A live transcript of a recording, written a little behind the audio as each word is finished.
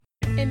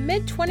In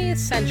mid-20th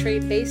century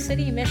Bay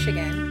City,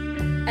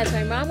 Michigan, as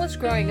my mom was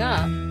growing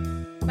up,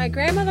 my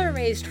grandmother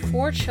raised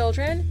 4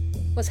 children,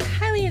 was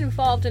highly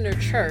involved in her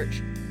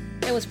church,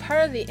 and was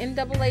part of the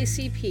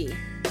NAACP.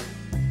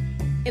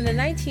 In the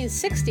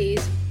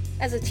 1960s,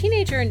 as a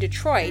teenager in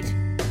Detroit,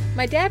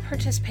 my dad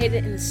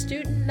participated in the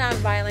Student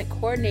Nonviolent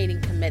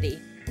Coordinating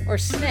Committee, or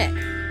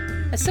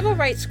SNCC, a civil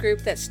rights group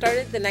that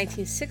started the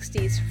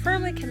 1960s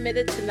firmly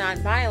committed to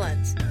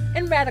nonviolence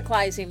and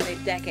radicalizing the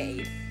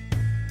decade.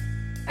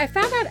 I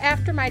found out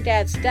after my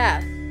dad's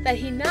death that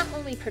he not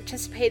only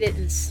participated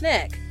in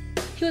SNCC,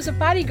 he was a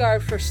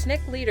bodyguard for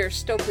SNCC leader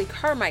Stokely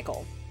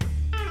Carmichael.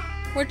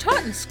 We're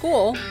taught in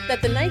school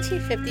that the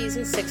 1950s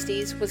and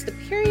 60s was the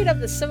period of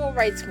the civil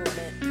rights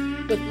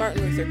movement, with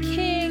Martin Luther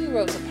King,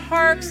 Rosa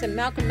Parks, and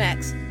Malcolm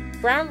X,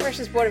 Brown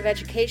versus Board of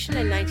Education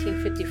in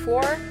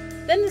 1954,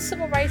 then the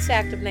Civil Rights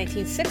Act of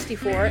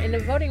 1964, and the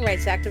Voting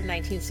Rights Act of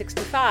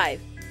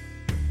 1965.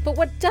 But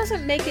what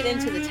doesn't make it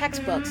into the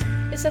textbooks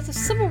is that the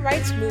civil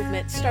rights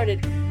movement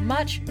started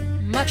much,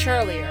 much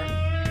earlier.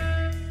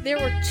 There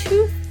were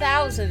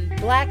 2,000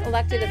 black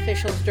elected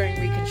officials during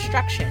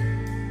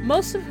Reconstruction,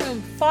 most of whom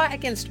fought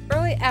against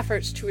early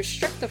efforts to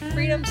restrict the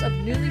freedoms of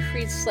newly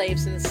freed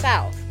slaves in the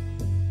South.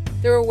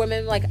 There were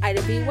women like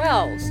Ida B.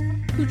 Wells,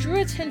 who drew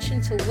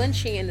attention to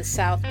lynching in the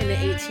South in the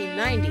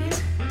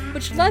 1890s,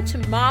 which led to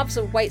mobs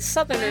of white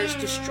Southerners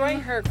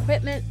destroying her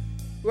equipment,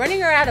 running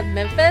her out of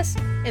Memphis,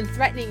 and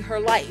threatening her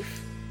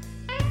life.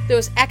 There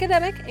was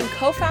academic and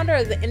co-founder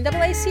of the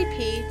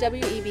NAACP,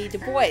 W.E.B. Du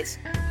Bois,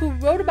 who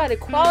wrote about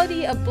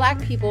equality of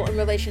black people in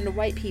relation to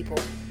white people,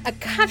 a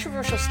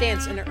controversial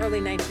stance in the early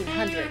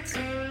 1900s.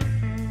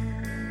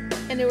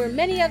 And there were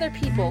many other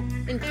people,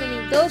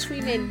 including those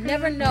we may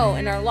never know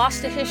and are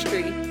lost to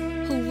history,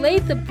 who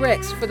laid the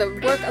bricks for the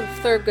work of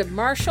Thurgood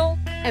Marshall,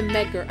 and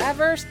Medgar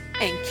Evers,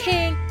 and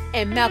King,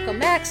 and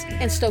Malcolm X,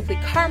 and Stokely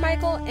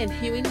Carmichael, and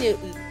Huey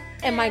Newton.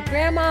 And my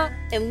grandma,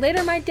 and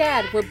later my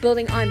dad, were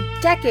building on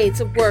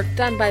decades of work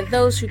done by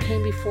those who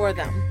came before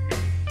them.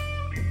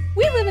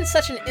 We live in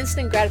such an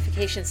instant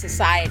gratification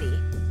society.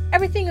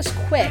 Everything is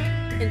quick,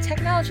 and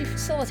technology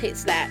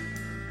facilitates that.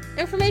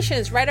 Information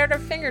is right at our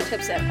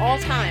fingertips at all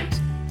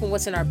times, from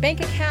what's in our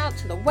bank account,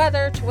 to the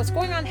weather, to what's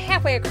going on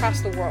halfway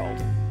across the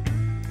world.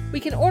 We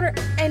can order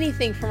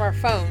anything from our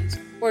phones.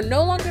 We're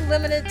no longer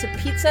limited to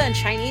pizza and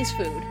Chinese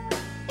food.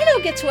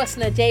 It'll get to us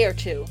in a day or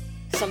two,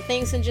 some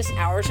things in just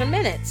hours or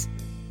minutes.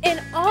 And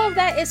all of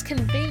that is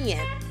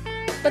convenient.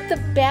 But the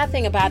bad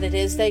thing about it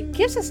is that it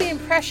gives us the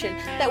impression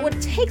that what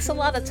takes a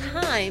lot of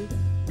time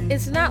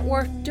is not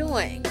worth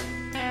doing.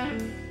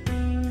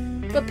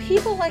 But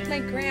people like my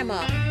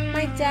grandma,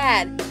 my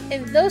dad,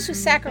 and those who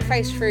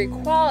sacrificed for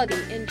equality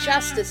and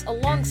justice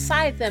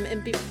alongside them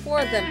and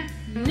before them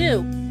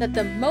knew that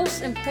the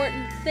most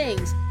important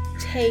things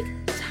take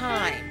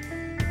time.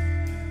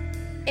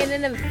 And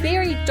in a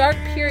very dark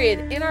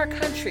period in our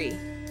country,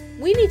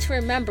 we need to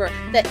remember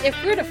that if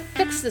we're to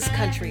fix this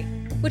country,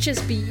 which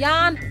is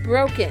beyond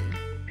broken,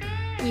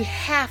 we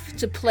have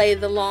to play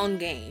the long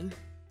game.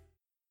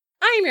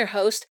 I am your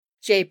host,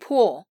 Jay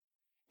Poole,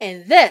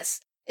 and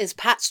this is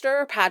Pot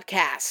Stirrer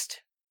Podcast.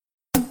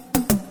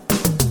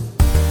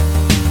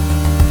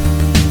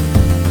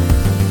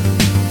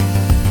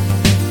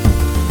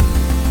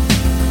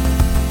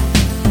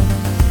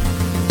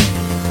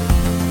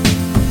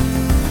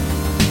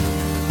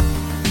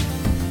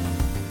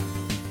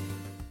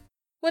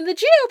 When the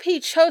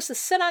GOP chose to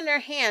sit on their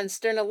hands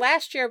during the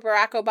last year of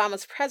Barack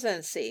Obama's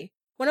presidency,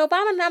 when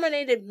Obama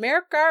nominated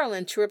Merrick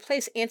Garland to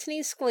replace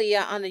Antonin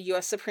Scalia on the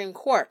U.S. Supreme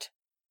Court,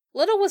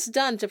 little was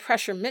done to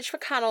pressure Mitch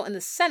McConnell in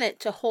the Senate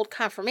to hold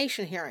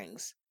confirmation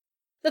hearings.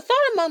 The thought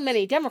among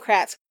many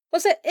Democrats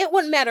was that it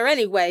wouldn't matter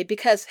anyway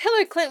because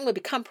Hillary Clinton would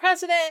become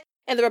president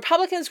and the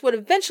Republicans would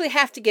eventually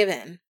have to give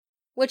in,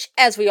 which,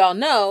 as we all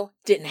know,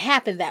 didn't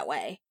happen that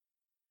way.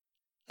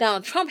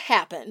 Donald Trump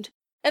happened,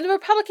 and the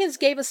Republicans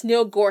gave us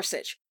Neil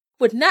Gorsuch,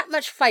 with not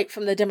much fight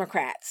from the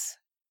Democrats.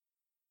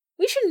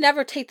 We should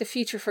never take the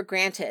future for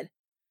granted.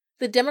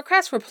 The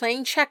Democrats were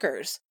playing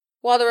checkers,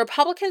 while the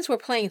Republicans were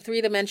playing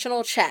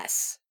three-dimensional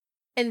chess.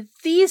 And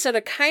these are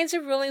the kinds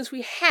of rulings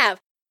we have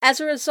as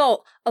a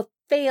result of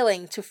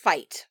failing to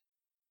fight.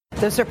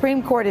 The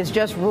Supreme Court has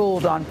just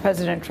ruled on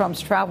President Trump's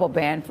travel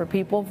ban for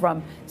people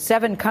from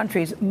 7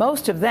 countries,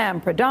 most of them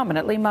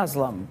predominantly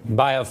Muslim.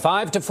 By a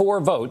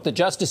 5-4 vote, the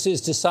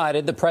justices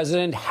decided the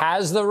president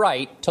has the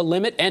right to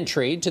limit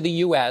entry to the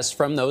U.S.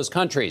 from those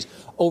countries,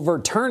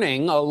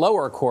 overturning a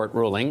lower court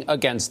ruling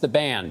against the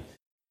ban.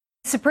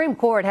 The Supreme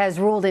Court has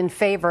ruled in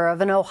favor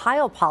of an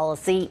Ohio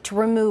policy to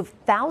remove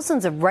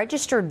thousands of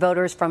registered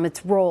voters from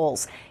its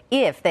rolls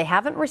if they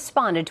haven't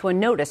responded to a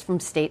notice from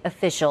state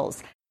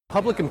officials.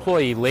 Public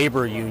employee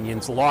labor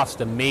unions lost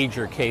a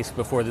major case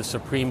before the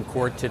Supreme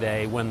Court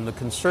today when the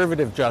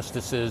conservative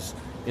justices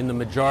in the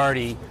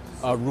majority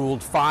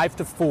ruled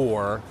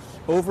 5-4,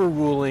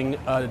 overruling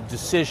a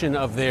decision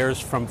of theirs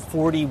from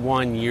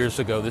 41 years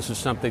ago. This is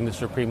something the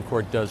Supreme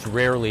Court does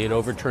rarely. It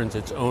overturns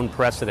its own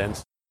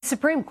precedents. The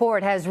Supreme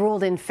Court has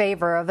ruled in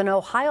favor of an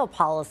Ohio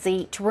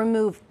policy to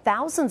remove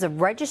thousands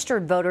of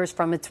registered voters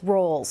from its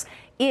rolls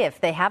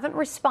if they haven't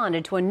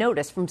responded to a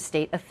notice from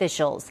state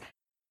officials.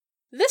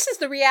 This is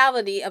the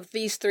reality of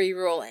these three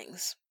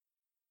rulings.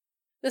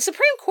 The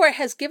Supreme Court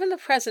has given the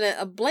president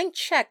a blank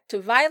check to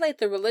violate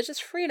the religious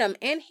freedom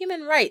and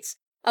human rights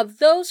of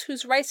those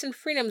whose rights and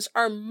freedoms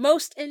are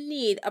most in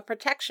need of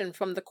protection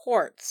from the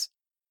courts.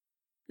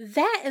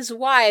 That is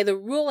why the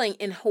ruling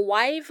in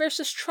Hawaii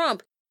versus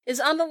Trump is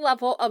on the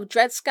level of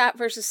Dred Scott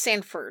versus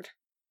Sanford.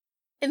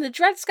 In the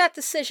Dred Scott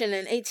decision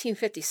in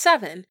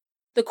 1857,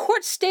 the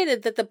court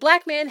stated that the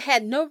black man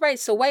had no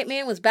rights the white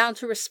man was bound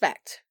to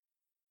respect.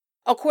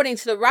 According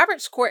to the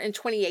Roberts Court in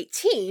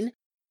 2018,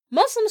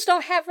 Muslims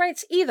don't have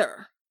rights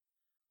either.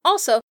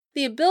 Also,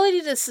 the ability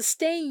to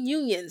sustain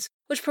unions,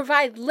 which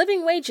provide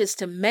living wages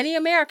to many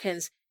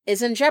Americans,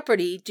 is in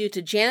jeopardy due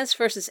to Janus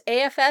versus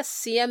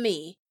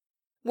AFS-CME,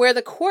 where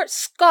the court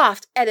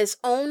scoffed at its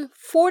own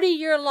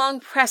 40-year-long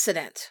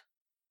precedent.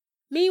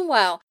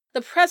 Meanwhile,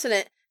 the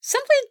president,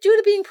 simply due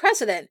to being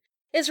president,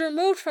 is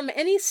removed from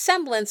any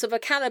semblance of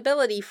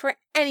accountability for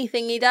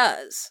anything he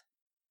does.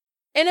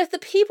 And if the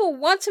people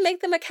want to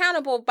make them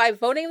accountable by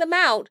voting them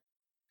out,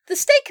 the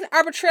state can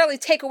arbitrarily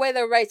take away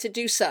their right to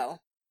do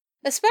so,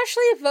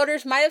 especially if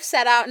voters might have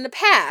sat out in the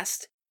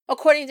past,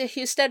 according to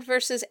Husted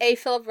versus A.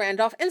 Philip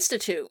Randolph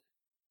Institute.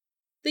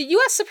 The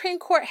U.S. Supreme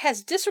Court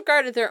has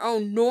disregarded their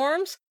own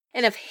norms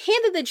and have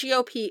handed the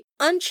GOP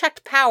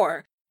unchecked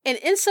power, and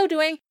in so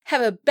doing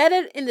have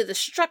abetted in the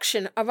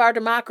destruction of our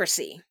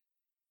democracy.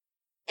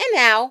 And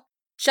now,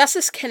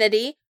 Justice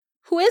Kennedy,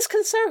 who is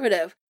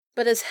conservative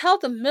but has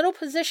held a middle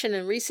position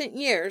in recent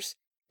years,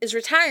 is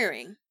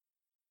retiring.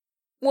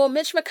 Will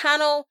Mitch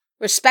McConnell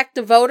respect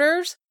the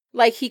voters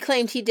like he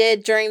claimed he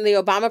did during the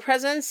Obama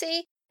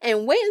presidency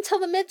and wait until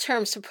the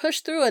midterms to push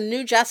through a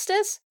new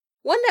justice?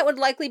 One that would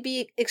likely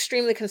be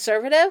extremely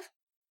conservative?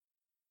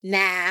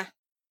 Nah.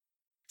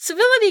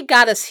 Civility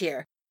got us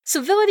here.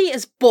 Civility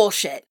is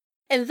bullshit.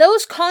 And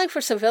those calling for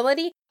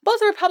civility,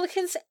 both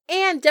Republicans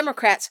and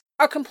Democrats,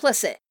 are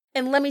complicit.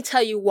 And let me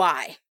tell you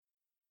why.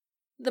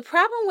 The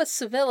problem with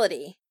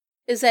civility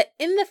is that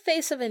in the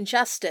face of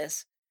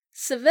injustice,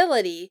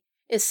 civility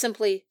is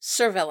simply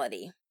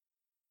servility.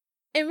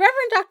 In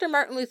Reverend Dr.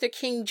 Martin Luther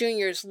King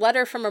Jr.'s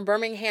letter from a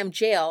Birmingham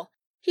jail,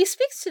 he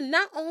speaks to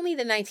not only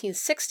the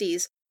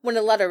 1960s, when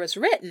the letter was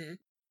written,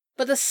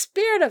 but the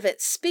spirit of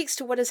it speaks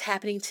to what is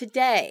happening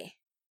today.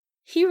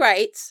 He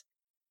writes,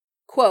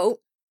 quote,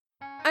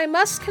 "I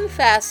must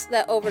confess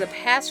that over the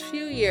past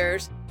few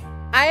years,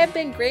 I have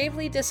been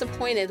gravely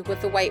disappointed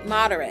with the white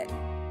moderate.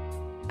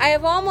 I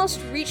have almost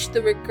reached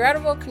the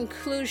regrettable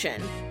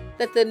conclusion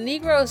that the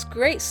Negro's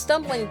great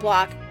stumbling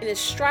block in his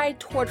stride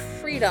toward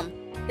freedom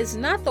is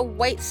not the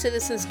white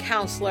citizens'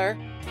 counselor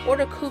or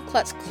the Ku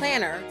Klux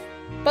Klanner,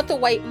 but the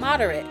white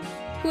moderate,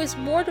 who is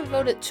more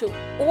devoted to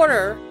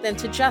order than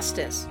to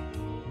justice,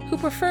 who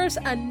prefers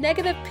a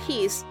negative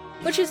peace,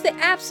 which is the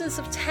absence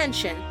of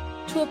tension,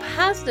 to a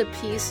positive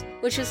peace,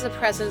 which is the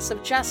presence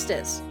of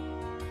justice,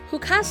 who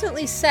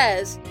constantly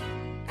says,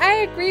 'I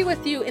agree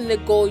with you in the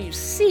goal you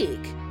seek,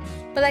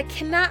 but I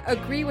cannot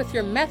agree with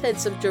your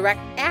methods of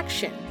direct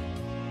action,'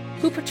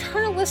 who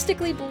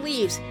paternalistically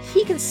believes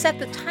he can set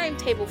the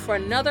timetable for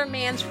another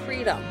man's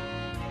freedom,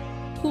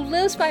 who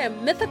lives by a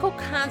mythical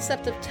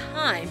concept of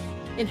time,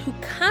 and who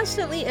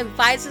constantly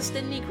advises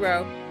the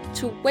Negro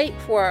to wait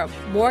for a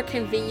more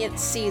convenient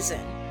season.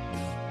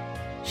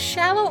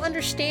 Shallow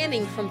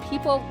understanding from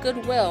people of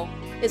goodwill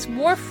is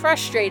more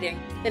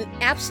frustrating than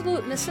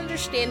absolute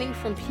misunderstanding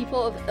from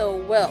people of ill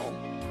will.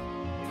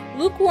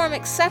 Lukewarm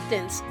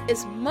acceptance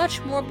is much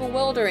more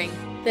bewildering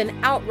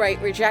than outright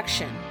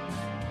rejection.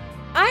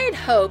 I had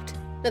hoped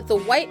that the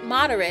white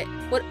moderate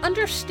would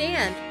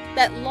understand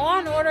that law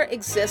and order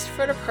exists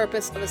for the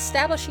purpose of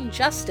establishing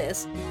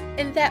justice,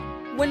 and that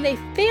when they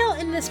fail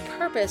in this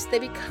purpose, they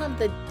become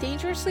the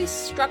dangerously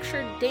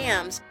structured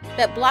dams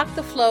that block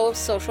the flow of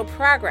social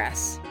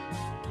progress.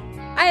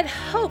 I had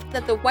hoped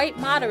that the white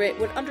moderate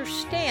would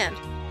understand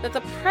that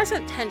the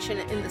present tension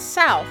in the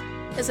South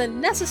is a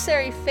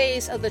necessary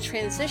phase of the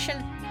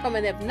transition from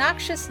an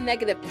obnoxious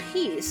negative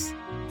peace,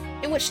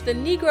 in which the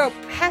Negro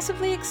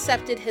passively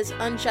accepted his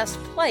unjust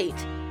plight,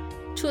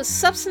 to a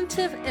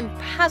substantive and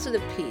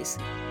positive peace,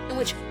 in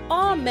which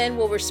all men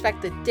will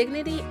respect the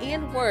dignity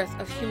and worth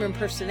of human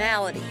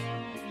personality.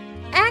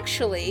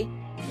 Actually,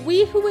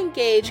 we who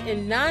engage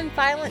in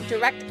nonviolent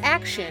direct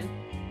action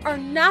are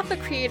not the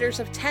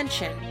creators of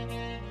tension.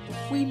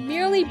 We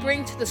merely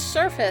bring to the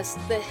surface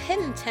the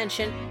hidden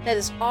tension that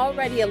is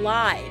already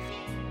alive.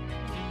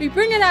 We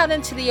bring it out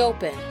into the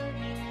open,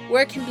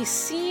 where it can be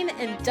seen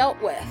and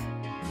dealt with,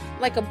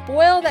 like a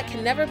boil that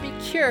can never be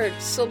cured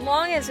so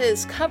long as it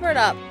is covered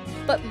up,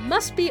 but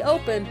must be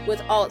opened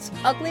with all its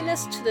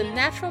ugliness to the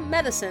natural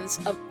medicines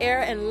of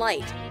air and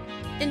light.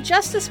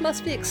 Injustice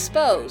must be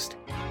exposed,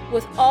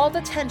 with all the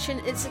tension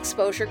its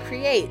exposure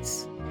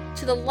creates,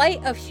 to the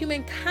light of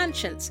human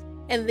conscience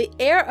and the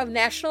air of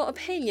national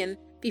opinion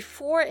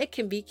before it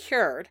can be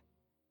cured."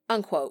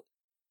 Unquote.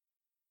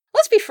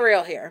 Let's be for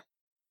real here.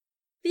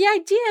 The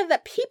idea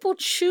that people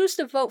choose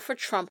to vote for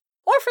Trump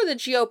or for the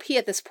GOP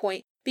at this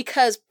point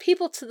because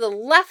people to the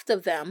left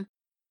of them,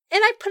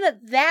 and I put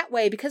it that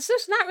way because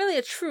there's not really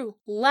a true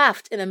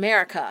left in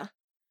America.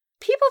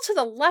 People to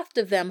the left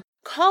of them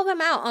call them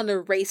out on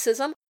their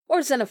racism or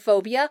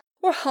xenophobia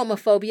or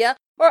homophobia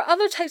or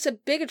other types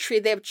of bigotry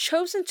they have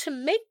chosen to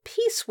make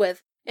peace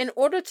with in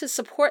order to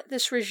support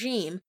this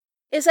regime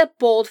is a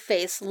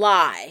bold-faced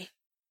lie.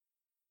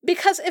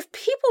 Because if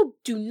people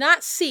do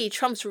not see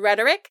Trump's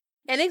rhetoric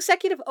and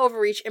executive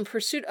overreach in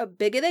pursuit of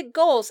bigoted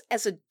goals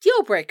as a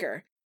deal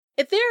breaker,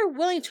 if they are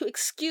willing to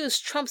excuse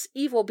Trump's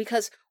evil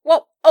because,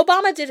 well,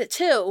 Obama did it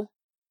too,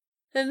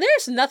 then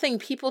there's nothing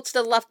people to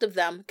the left of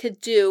them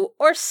could do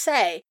or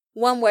say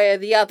one way or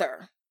the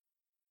other.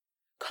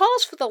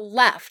 Calls for the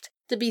left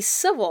to be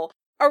civil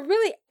are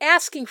really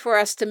asking for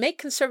us to make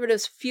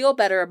conservatives feel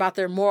better about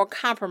their moral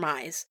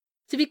compromise,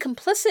 to be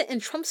complicit in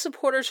Trump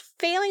supporters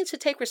failing to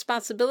take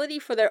responsibility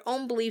for their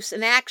own beliefs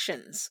and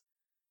actions.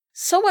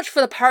 So much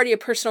for the party of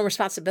personal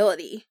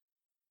responsibility.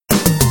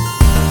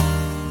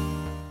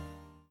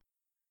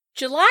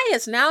 July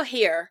is now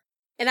here,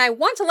 and I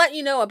want to let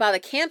you know about a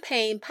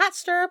campaign Pot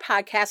Stirrer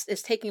Podcast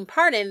is taking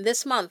part in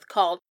this month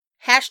called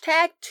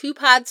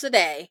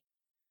 #2PodsAday.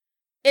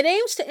 It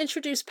aims to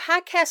introduce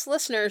podcast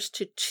listeners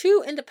to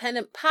 2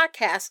 independent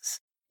podcasts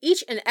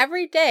each and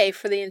every day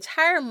for the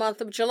entire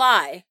month of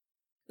July.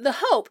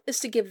 The hope is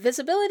to give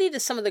visibility to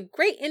some of the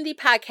great indie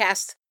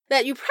podcasts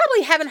that you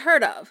probably haven't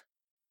heard of.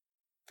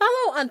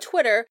 Follow on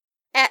Twitter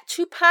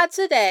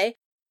 @2PodsAday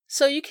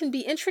so you can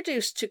be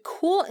introduced to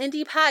cool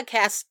indie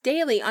podcasts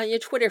daily on your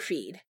Twitter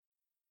feed.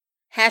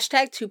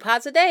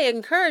 #2PodsAday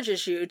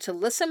encourages you to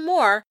listen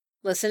more,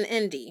 listen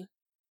indie.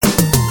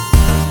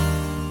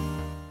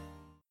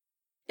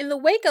 In the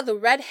wake of the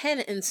Red Hen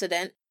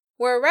incident,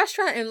 where a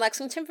restaurant in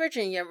Lexington,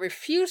 Virginia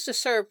refused to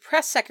serve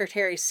Press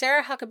Secretary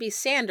Sarah Huckabee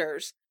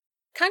Sanders,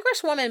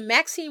 Congresswoman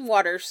Maxine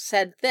Waters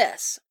said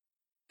this.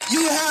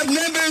 You have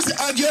members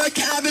of your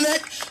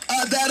cabinet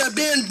that are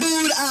being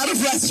booed out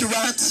of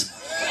restaurants,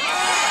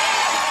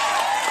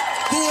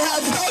 who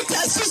have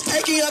protesters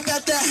taking up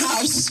at their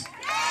house,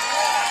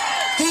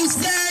 who's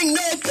saying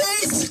no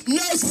peace,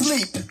 no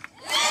sleep.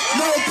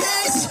 No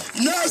peace,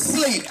 no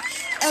sleep.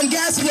 And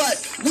guess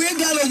what? We're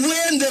going to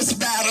win this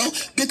battle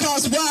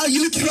because while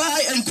you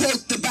try and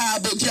quote the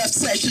Bible, Jeff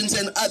Sessions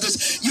and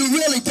others, you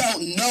really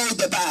don't know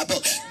the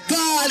Bible.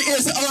 God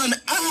is on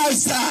our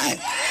side.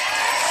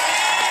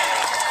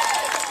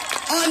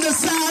 On the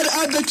side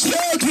of the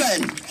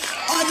children,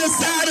 on the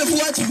side of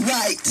what's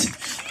right,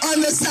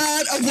 on the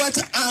side of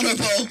what's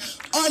honorable,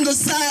 on the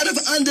side of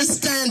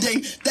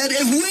understanding that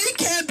if we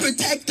can't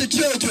protect the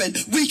children,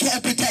 we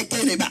can't protect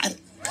anybody.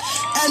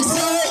 And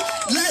so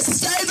let's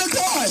stay the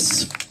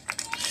course.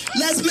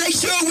 Let's make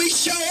sure we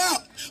show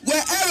up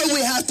wherever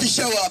we have to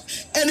show up.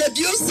 And if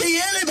you see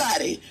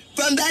anybody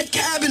from that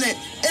cabinet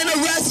in a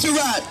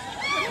restaurant,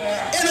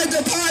 in a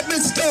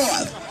department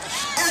store,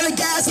 at a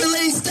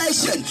gasoline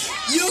station,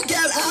 you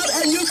get out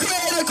and you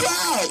create a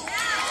crowd.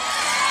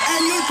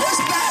 And you push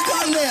back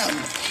on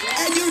them.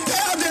 And you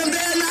tell them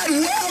they're not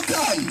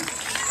welcome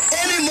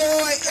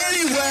anymore,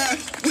 anywhere.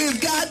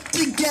 We've got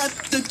to get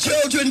the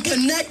children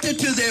connected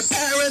to their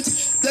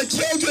parents. The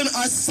children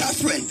are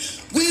suffering.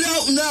 We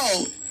don't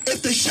know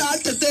if the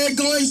shock that they're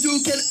going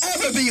through can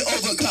ever be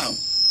overcome.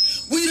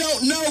 We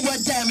don't know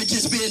what damage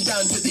is being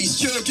done to these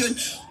children.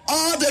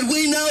 All that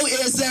we know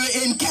is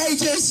they're in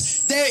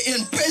cages, they're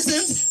in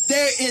prisons,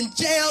 they're in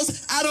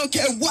jails. I don't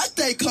care what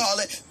they call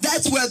it.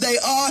 That's where they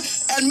are.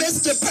 And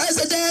Mr.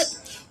 President,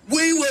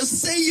 we will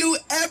see you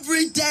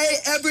every day,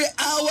 every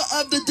hour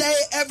of the day,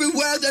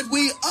 everywhere that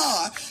we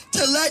are,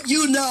 to let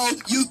you know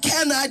you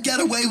cannot get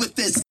away with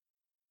this.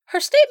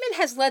 Her statement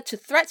has led to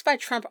threats by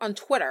Trump on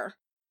Twitter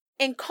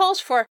and calls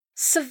for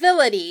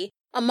civility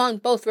among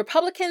both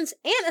Republicans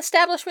and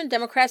establishment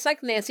Democrats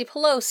like Nancy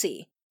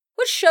Pelosi,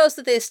 which shows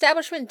that the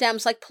establishment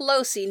Dems like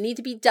Pelosi need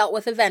to be dealt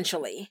with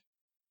eventually.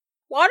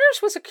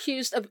 Waters was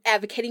accused of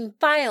advocating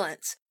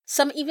violence.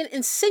 Some even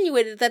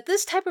insinuated that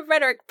this type of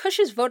rhetoric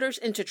pushes voters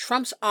into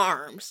Trump's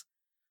arms.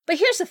 But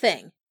here's the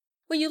thing.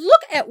 When you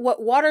look at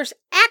what Waters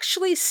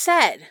actually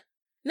said,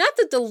 not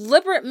the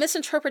deliberate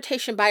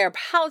misinterpretation by our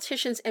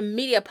politicians and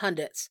media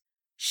pundits,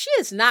 she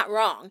is not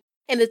wrong.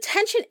 And the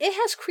tension it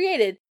has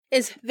created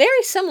is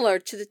very similar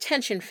to the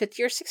tension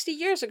 50 or 60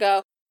 years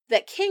ago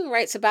that King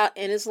writes about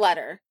in his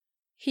letter.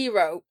 He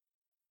wrote,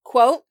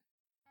 quote,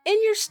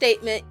 "In your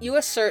statement, you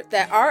assert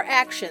that our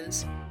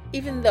actions,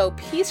 even though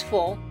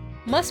peaceful,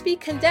 must be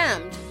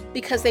condemned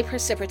because they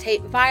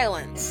precipitate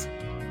violence.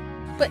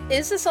 But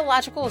is this a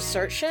logical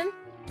assertion?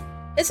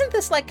 Isn't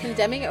this like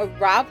condemning a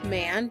robbed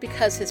man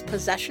because his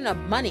possession of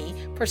money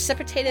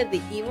precipitated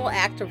the evil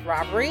act of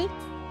robbery?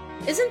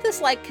 Isn't this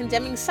like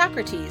condemning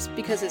Socrates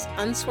because his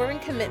unswerving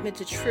commitment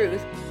to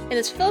truth and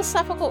his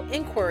philosophical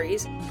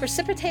inquiries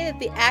precipitated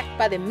the act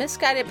by the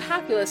misguided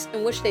populace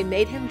in which they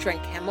made him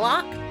drink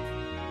hemlock?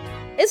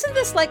 Isn't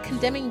this like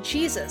condemning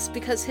Jesus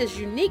because his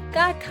unique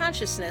God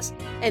consciousness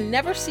and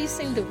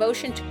never-ceasing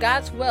devotion to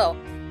God's will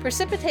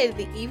precipitated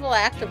the evil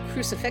act of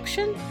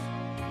crucifixion?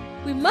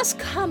 we must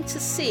come to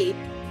see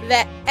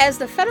that, as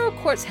the federal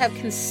courts have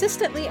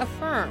consistently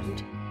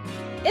affirmed,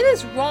 it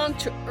is wrong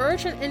to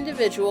urge an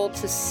individual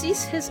to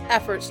cease his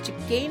efforts to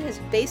gain his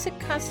basic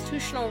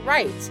constitutional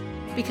rights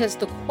because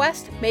the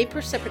quest may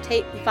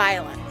precipitate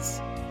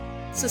violence.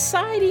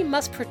 Society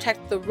must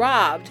protect the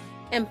robbed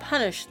and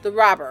punish the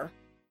robber."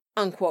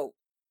 Unquote.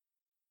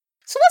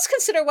 So let's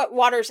consider what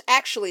Waters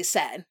actually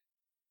said.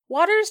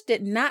 Waters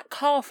did not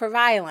call for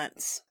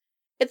violence.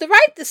 If the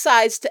right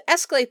decides to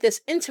escalate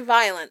this into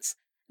violence,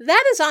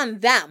 that is on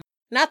them,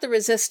 not the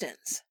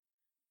resistance.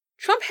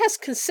 Trump has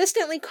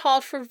consistently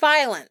called for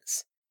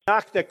violence.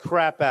 Knock the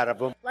crap out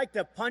of him. I'd like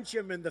to punch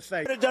him in the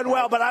face. I would have done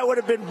well, but I would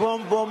have been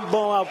boom, boom, boom.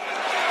 I'll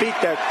beat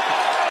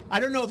that. I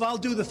don't know if I'll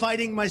do the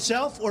fighting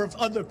myself or if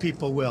other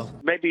people will.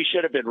 Maybe he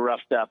should have been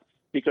roughed up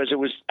because it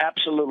was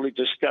absolutely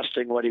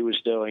disgusting what he was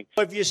doing.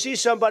 If you see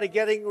somebody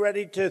getting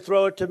ready to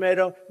throw a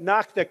tomato,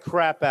 knock the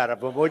crap out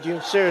of him, would you?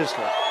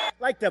 Seriously. I'd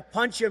like to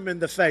punch him in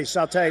the face,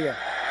 I'll tell you.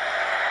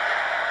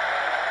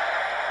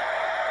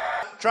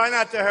 Try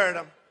not to hurt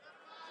him.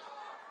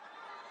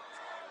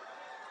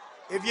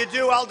 If you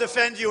do, I'll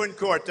defend you in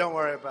court. Don't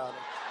worry about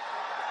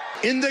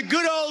it. In the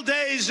good old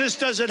days, this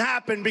doesn't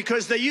happen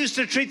because they used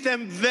to treat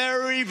them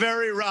very,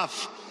 very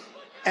rough.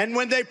 And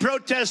when they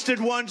protested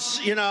once,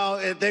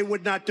 they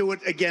would not do it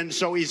again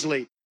so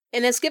easily.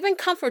 And has given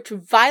comfort to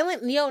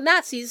violent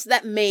neo-Nazis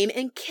that maim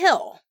and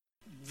kill.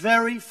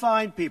 Very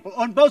fine people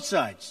on both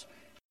sides.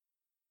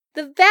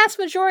 The vast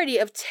majority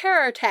of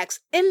terror attacks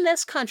in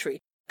this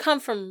country come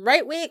from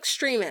right-wing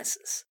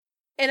extremists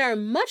and are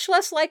much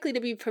less likely to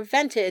be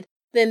prevented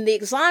than the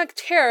Islamic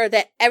terror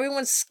that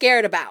everyone's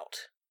scared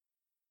about.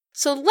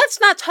 So let's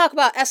not talk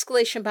about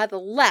escalation by the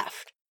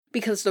left,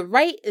 because the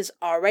right is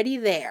already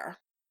there.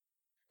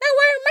 Now,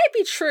 while it might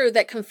be true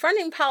that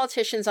confronting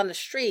politicians on the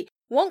street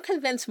won't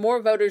convince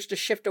more voters to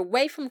shift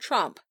away from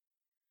Trump,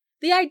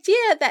 the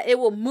idea that it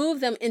will move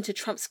them into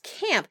Trump's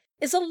camp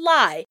is a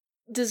lie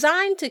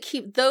designed to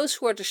keep those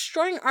who are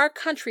destroying our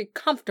country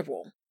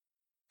comfortable.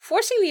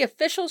 Forcing the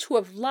officials who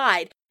have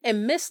lied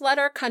and misled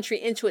our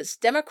country into its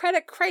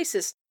democratic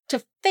crisis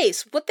to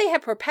face what they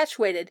have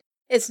perpetuated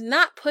is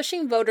not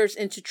pushing voters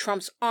into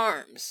Trump's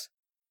arms.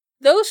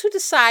 Those who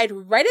decide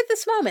right at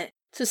this moment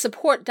to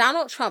support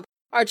Donald Trump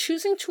are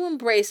choosing to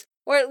embrace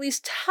or at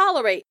least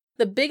tolerate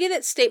the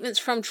bigoted statements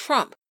from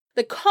Trump,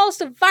 the calls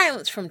to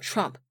violence from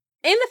Trump,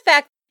 and the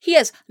fact he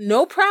has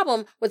no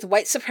problem with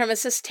white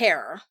supremacist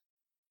terror.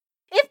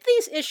 If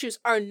these issues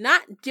are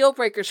not deal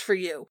breakers for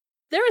you,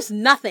 there is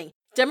nothing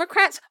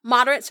Democrats,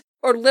 moderates,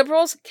 or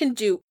liberals can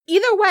do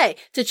either way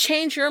to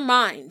change your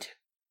mind.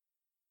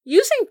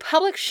 Using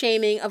public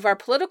shaming of our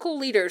political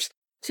leaders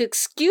to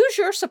excuse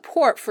your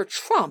support for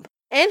Trump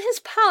and his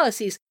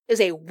policies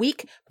is a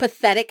weak,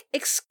 pathetic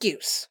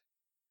excuse.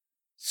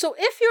 So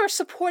if you're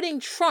supporting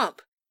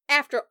Trump,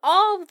 after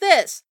all of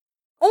this,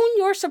 own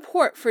your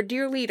support for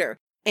dear leader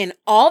and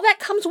all that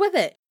comes with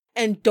it,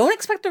 and don't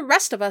expect the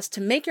rest of us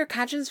to make your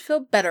conscience feel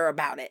better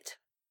about it.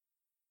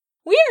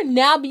 We are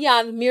now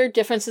beyond mere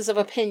differences of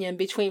opinion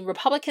between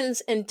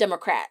Republicans and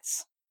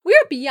Democrats. We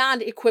are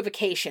beyond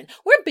equivocation.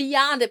 We're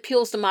beyond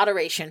appeals to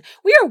moderation.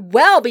 We are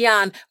well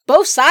beyond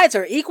both sides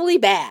are equally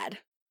bad.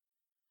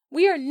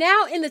 We are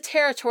now in the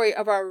territory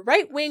of our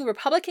right-wing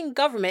Republican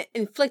government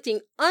inflicting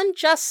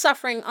unjust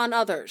suffering on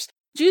others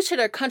due to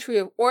their country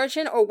of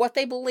origin or what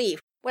they believe,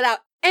 without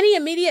any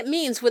immediate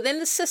means within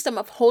the system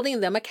of holding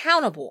them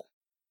accountable.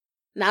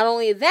 Not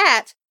only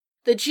that,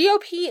 the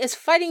GOP is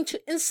fighting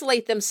to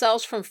insulate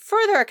themselves from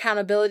further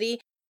accountability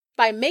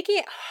by making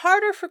it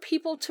harder for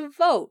people to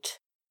vote,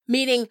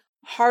 meaning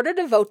harder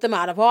to vote them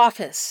out of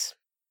office.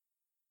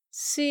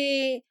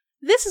 See,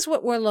 this is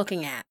what we're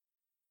looking at.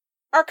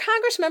 Our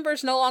Congress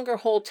members no longer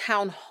hold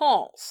town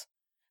halls.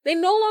 They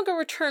no longer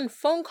return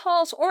phone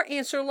calls or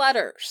answer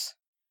letters.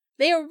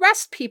 They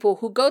arrest people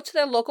who go to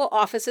their local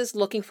offices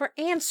looking for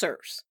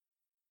answers.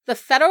 The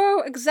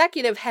federal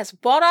executive has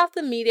bought off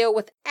the media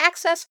with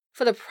access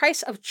for the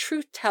price of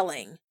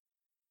truth-telling.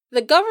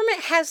 The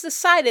government has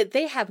decided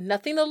they have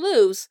nothing to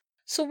lose,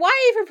 so why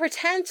even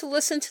pretend to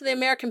listen to the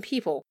American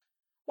people?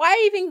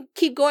 Why even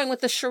keep going with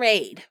the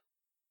charade?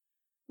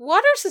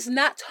 Waters is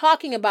not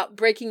talking about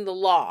breaking the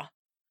law.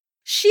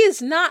 She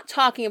is not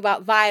talking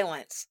about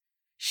violence.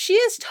 She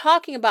is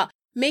talking about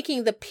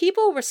making the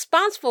people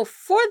responsible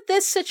for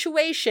this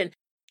situation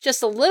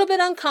just a little bit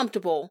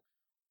uncomfortable,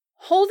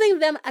 holding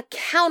them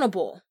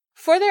accountable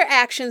for their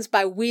actions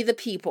by we the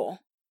people.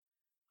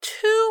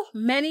 Too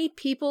many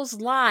people's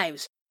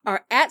lives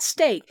are at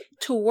stake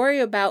to worry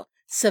about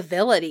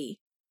civility.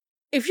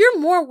 If you're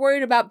more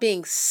worried about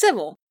being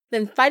civil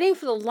than fighting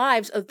for the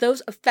lives of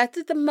those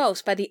affected the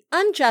most by the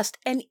unjust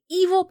and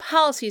evil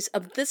policies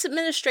of this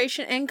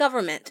administration and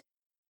government,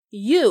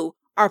 you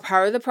are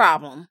part of the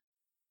problem.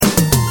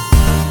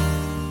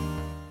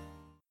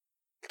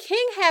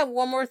 King had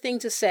one more thing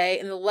to say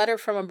in the letter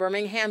from a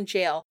Birmingham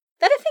jail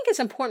that I think is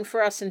important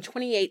for us in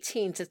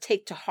 2018 to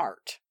take to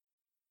heart.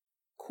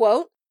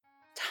 Quote,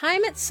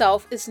 "Time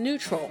itself is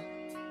neutral.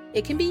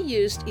 It can be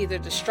used either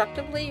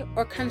destructively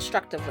or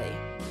constructively.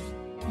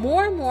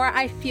 more and more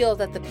I feel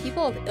that the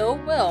people of ill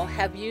will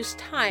have used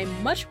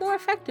time much more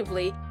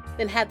effectively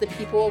than had the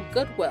people of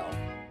goodwill.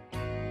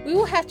 We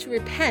will have to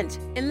repent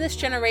in this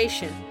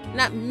generation,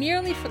 not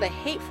merely for the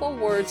hateful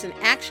words and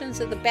actions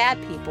of the bad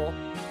people,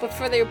 but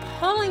for the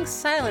appalling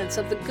silence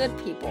of the good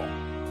people.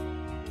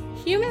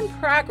 Human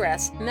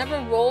progress never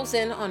rolls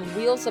in on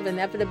wheels of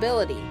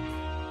inevitability.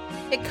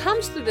 It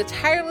comes through the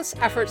tireless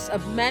efforts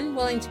of men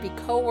willing to be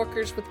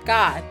co-workers with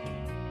God,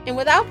 and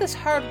without this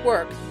hard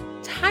work,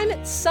 time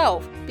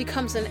itself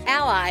becomes an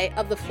ally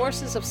of the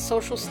forces of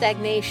social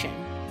stagnation.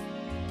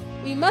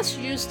 We must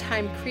use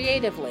time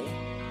creatively,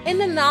 in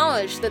the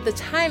knowledge that the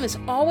time is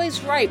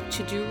always ripe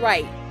to do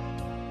right.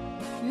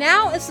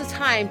 Now is the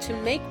time to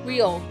make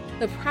real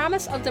the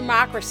promise of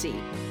democracy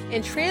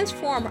and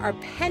transform our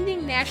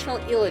pending national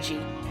elegy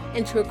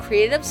into a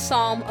creative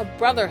psalm of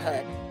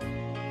brotherhood.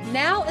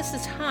 Now is the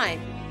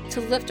time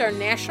to lift our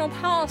national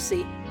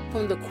policy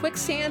from the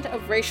quicksand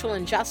of racial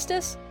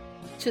injustice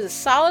to the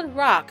solid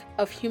rock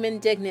of human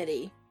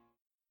dignity."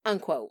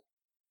 Unquote.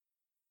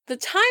 The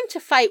time to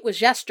fight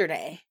was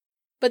yesterday,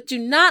 but do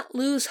not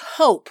lose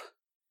hope.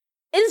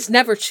 It is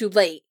never too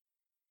late.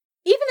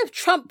 Even if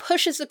Trump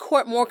pushes the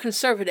court more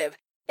conservative,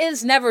 it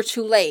is never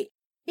too late.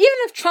 Even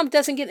if Trump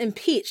doesn't get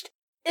impeached,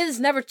 it is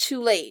never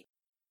too late.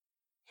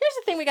 Here's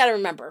the thing we got to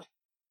remember.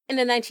 In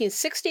the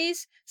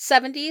 1960s,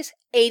 70s,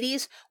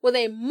 80s, with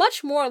a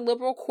much more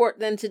liberal court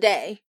than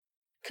today,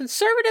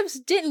 conservatives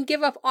didn't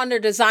give up on their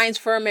designs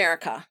for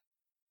America.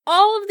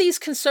 All of these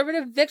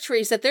conservative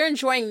victories that they're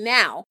enjoying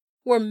now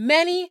were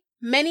many,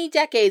 many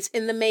decades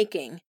in the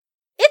making.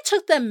 It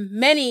took them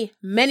many,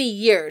 many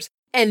years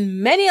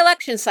and many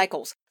election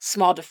cycles,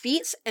 small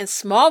defeats and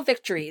small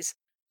victories,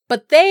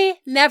 but they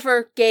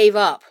never gave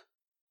up.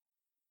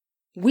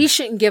 We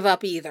shouldn't give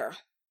up either.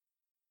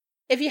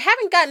 If you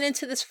haven't gotten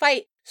into this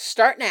fight,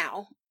 start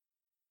now.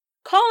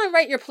 Call and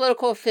write your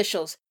political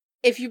officials.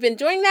 If you've been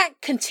doing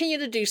that, continue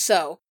to do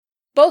so.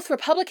 Both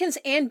Republicans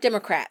and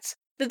Democrats.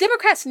 The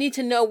Democrats need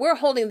to know we're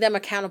holding them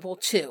accountable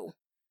too.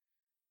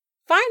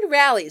 Find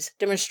rallies,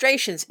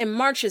 demonstrations, and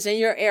marches in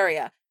your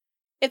area.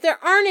 If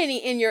there aren't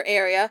any in your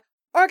area,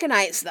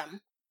 organize them.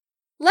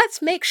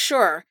 Let's make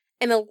sure,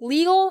 in a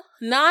legal,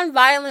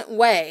 non-violent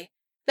way,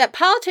 that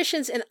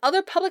politicians and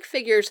other public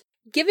figures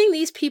giving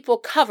these people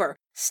cover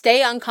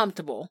stay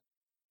uncomfortable.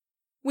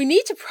 We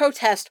need to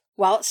protest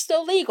while it's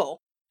still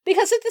legal,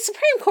 because if the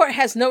Supreme Court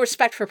has no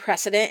respect for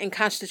precedent and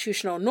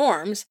constitutional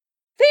norms,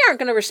 they aren't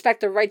going to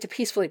respect the right to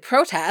peacefully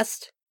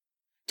protest.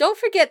 Don't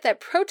forget that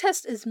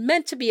protest is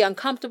meant to be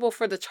uncomfortable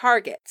for the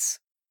targets.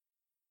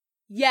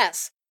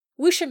 Yes,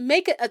 we should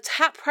make it a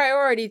top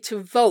priority to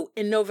vote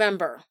in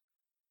November.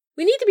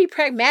 We need to be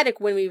pragmatic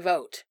when we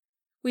vote.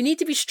 We need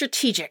to be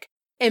strategic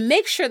and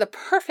make sure the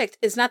perfect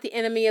is not the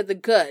enemy of the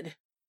good.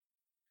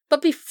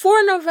 But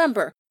before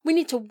November, we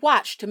need to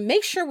watch to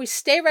make sure we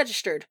stay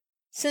registered,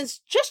 since,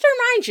 just to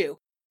remind you,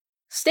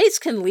 states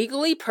can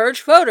legally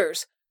purge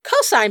voters,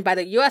 co-signed by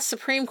the U.S.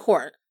 Supreme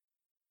Court.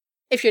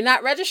 If you're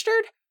not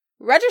registered,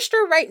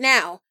 register right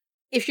now.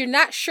 If you're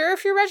not sure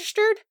if you're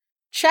registered,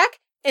 check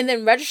and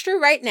then register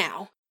right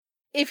now.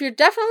 If you're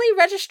definitely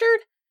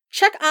registered,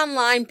 check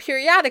online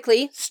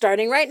periodically,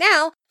 starting right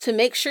now, to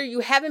make sure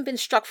you haven't been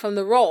struck from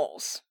the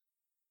rolls.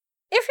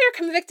 If you're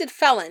a convicted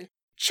felon,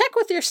 check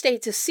with your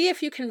state to see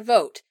if you can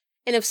vote,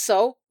 and if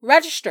so,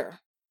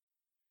 register.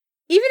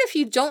 Even if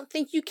you don't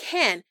think you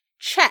can,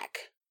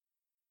 check.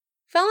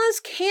 Felons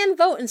can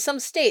vote in some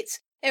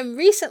states, and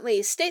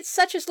recently, states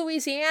such as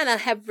Louisiana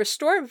have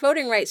restored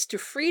voting rights to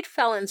freed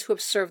felons who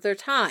have served their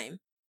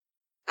time.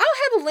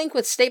 I'll have a link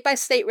with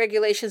state-by-state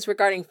regulations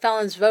regarding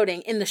felons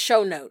voting in the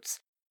show notes,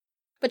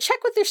 but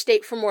check with your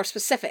state for more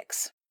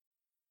specifics.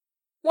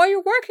 While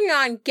you're working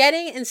on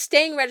getting and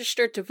staying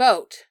registered to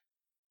vote,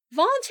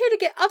 volunteer to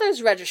get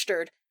others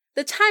registered.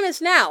 The time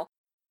is now.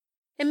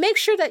 And make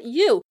sure that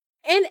you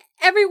and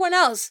everyone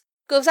else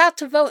goes out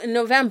to vote in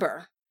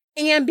November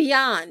and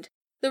beyond.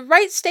 The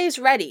right stays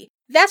ready.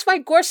 That's why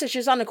Gorsuch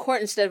is on the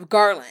court instead of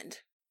Garland.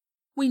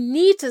 We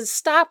need to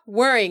stop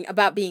worrying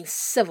about being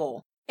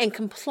civil and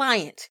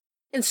compliant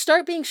and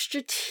start being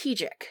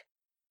strategic.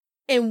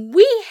 And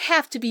we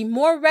have to be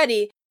more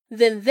ready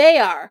than they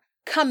are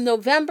come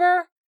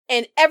November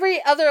and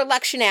every other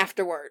election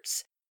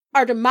afterwards.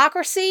 Our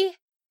democracy,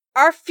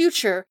 our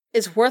future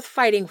is worth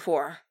fighting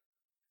for.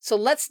 So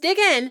let's dig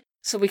in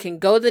so we can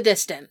go the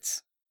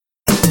distance.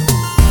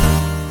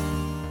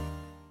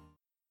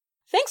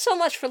 Thanks so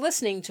much for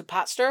listening to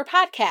Potstirrer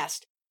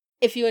Podcast.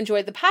 If you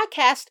enjoyed the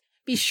podcast,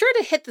 be sure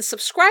to hit the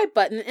subscribe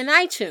button in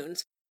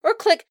iTunes or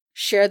click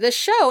Share this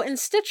show in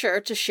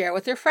Stitcher to share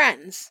with your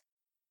friends.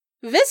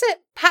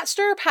 Visit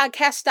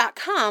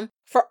PotstirrerPodcast.com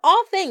for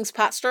all things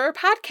Potstirrer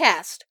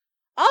Podcast.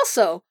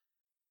 Also,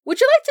 would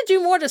you like to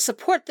do more to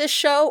support this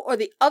show or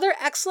the other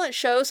excellent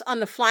shows on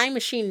the Flying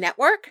Machine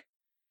Network?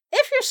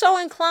 If you're so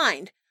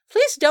inclined,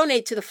 please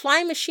donate to the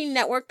Flying Machine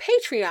Network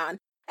Patreon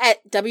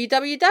at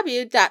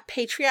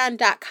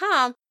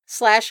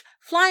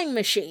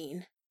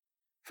www.patreon.com/flyingmachine.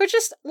 For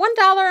just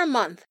 $1 a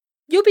month,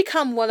 you'll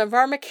become one of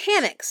our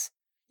mechanics.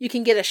 You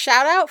can get a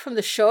shout out from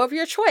the show of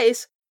your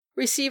choice,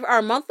 receive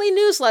our monthly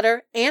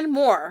newsletter, and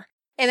more.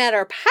 And at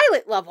our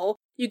pilot level,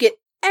 you get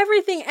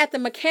everything at the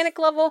mechanic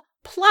level,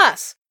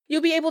 plus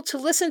you'll be able to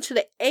listen to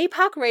the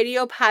APOC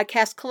Radio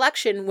podcast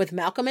collection with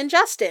Malcolm and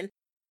Justin,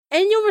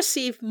 and you'll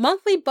receive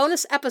monthly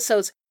bonus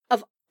episodes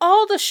of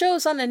all the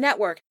shows on the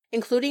network,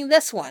 including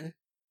this one.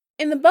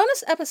 In the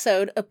bonus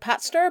episode of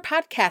Potstirrer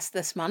Podcast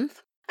this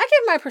month, I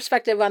give my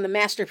perspective on the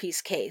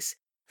Masterpiece case,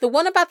 the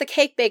one about the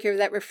cake baker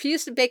that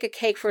refused to bake a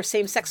cake for a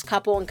same-sex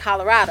couple in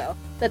Colorado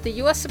that the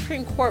U.S.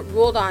 Supreme Court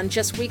ruled on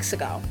just weeks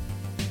ago.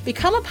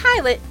 Become a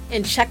pilot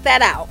and check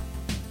that out.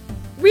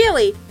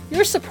 Really,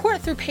 your support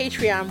through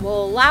Patreon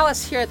will allow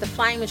us here at the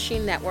Flying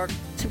Machine Network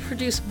to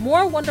produce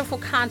more wonderful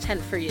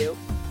content for you,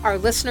 our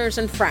listeners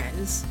and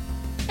friends.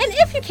 And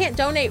if you can't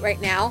donate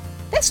right now,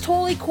 that's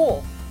totally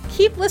cool.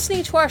 Keep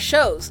listening to our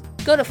shows.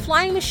 Go to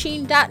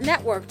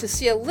flyingmachine.network to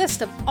see a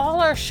list of all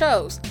our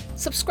shows.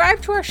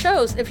 Subscribe to our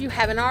shows if you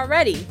haven't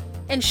already,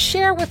 and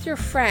share with your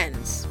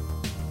friends.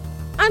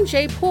 I'm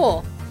Jay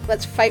Poole.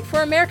 Let's fight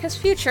for America's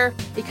future,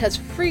 because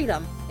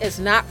freedom is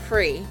not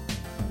free.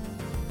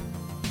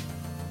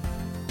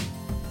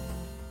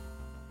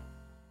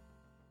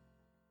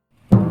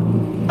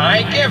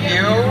 I give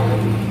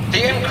you